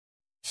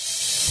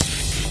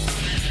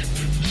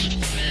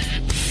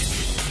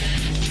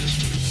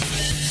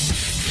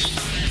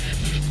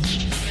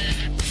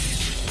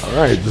All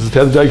right, this is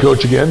Ted the Diet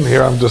Coach again.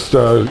 Here I'm just,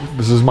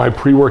 this is my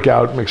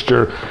pre-workout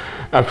mixture.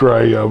 After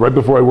right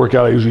before I work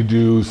out, I usually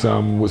do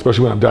some,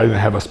 especially when I'm dieting, I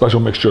have a special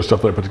mixture of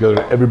stuff that I put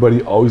together.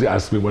 Everybody always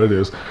asks me what it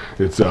is.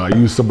 It's, I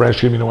use some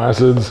branched chain amino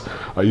acids.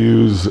 I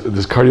use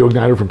this cardio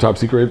igniter from Top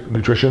Secret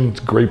Nutrition.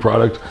 It's a great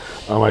product.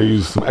 I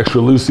use some extra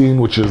leucine,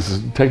 which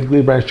is technically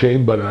a branched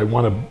chain, but I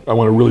want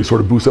to really sort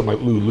of boost up my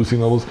leucine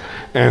levels,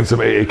 and some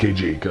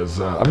AAKG,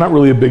 because I'm not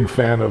really a big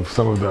fan of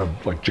some of the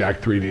like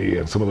Jack 3D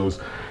and some of those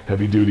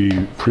heavy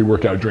duty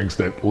pre-workout drinks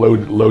that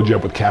load you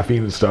up with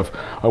caffeine and stuff.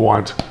 I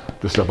want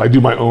this stuff. I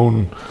do my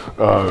own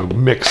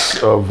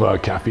mix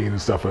of caffeine and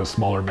stuff, a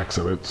smaller mix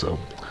of it. So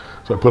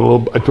I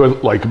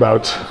put like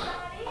about,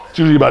 it's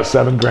usually about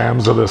 7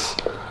 grams of this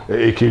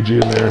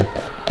AKG in there.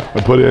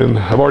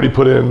 I've already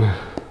put in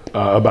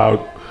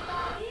about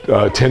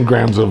 10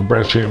 grams of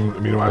branched chain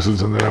amino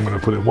acids, and then I'm going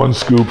to put in 1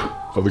 scoop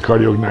of the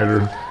cardio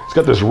igniter. It's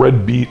got this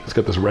red beet, it's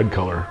got this red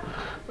color.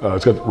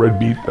 It's got red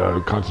beet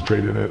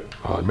concentrate in it.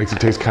 It makes it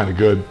taste kind of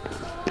good,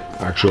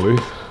 actually.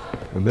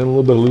 And then a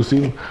little bit of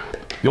leucine.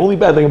 The only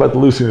bad thing about the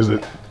leucine is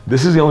that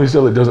this is the only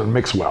stuff that doesn't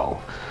mix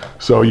well.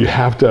 So you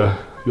have to,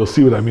 you'll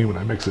see what I mean when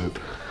I mix it.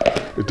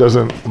 It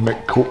doesn't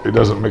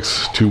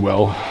mix too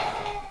well.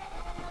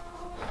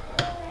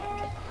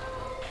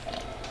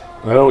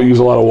 And I don't use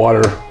a lot of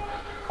water,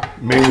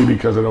 mainly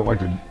because I don't like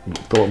to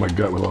fill up my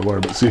gut with a lot of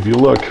water. But see, if you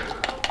look,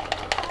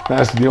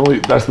 that's the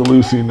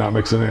leucine not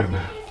mixing in.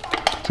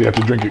 So you have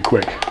to drink it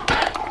quick.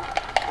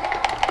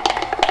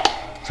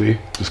 See,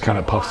 just kind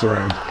of puffs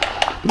around.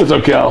 But that's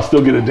okay, I'll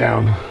still get it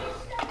down.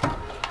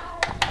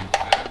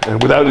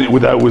 And with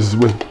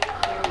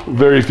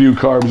very few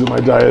carbs in my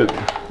diet,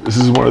 this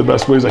is one of the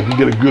best ways I can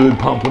get a good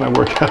pump when I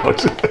work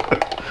out.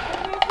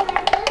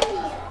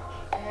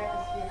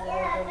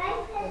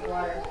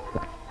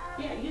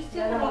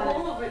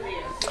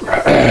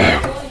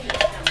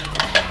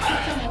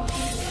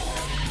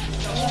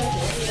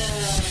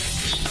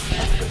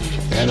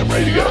 And I'm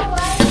ready to go.